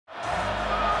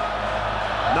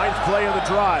play of the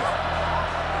drive.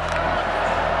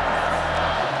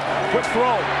 Quick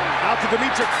throw out to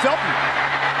Demetric Felton.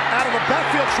 Out of the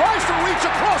backfield, tries to reach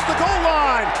across the goal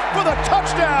line for the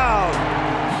touchdown.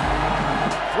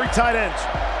 3 tight ends.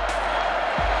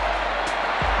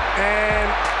 And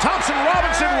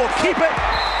Thompson-Robinson will keep it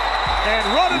and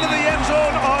run into the end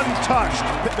zone untouched.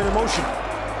 Pittman in motion.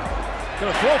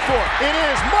 Gonna throw for it. It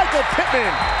is Michael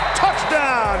Pittman.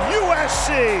 Touchdown,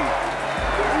 USC.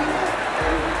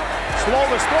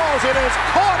 Slovis throws. It is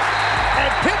caught.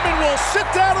 And Pittman will sit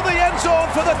down in the end zone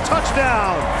for the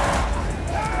touchdown.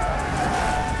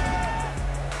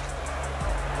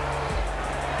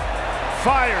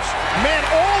 Fires. Man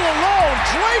all alone.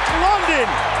 Drake London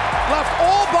left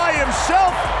all by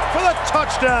himself for the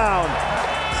touchdown.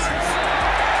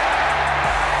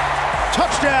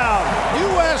 Touchdown,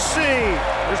 USC.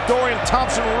 There's Dorian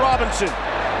Thompson-Robinson.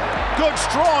 Good,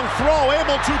 strong throw,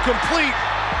 able to complete.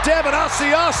 Devin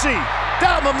Asiasi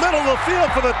down the middle of the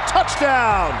field for the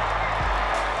touchdown.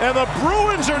 And the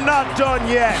Bruins are not done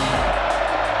yet.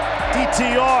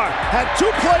 DTR had 2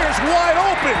 players wide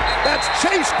open. That's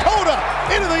Chase Cota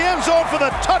into the end zone for the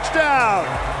touchdown.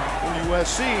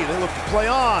 USC, they look to play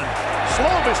on.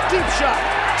 Slovis, deep shot.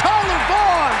 Tyler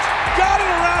Vaughn's got it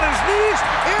around his knees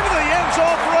into the end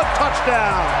zone for a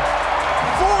touchdown.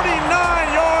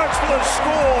 49 yards for the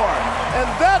score. And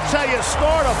that's how you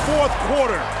start a 4th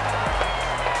quarter.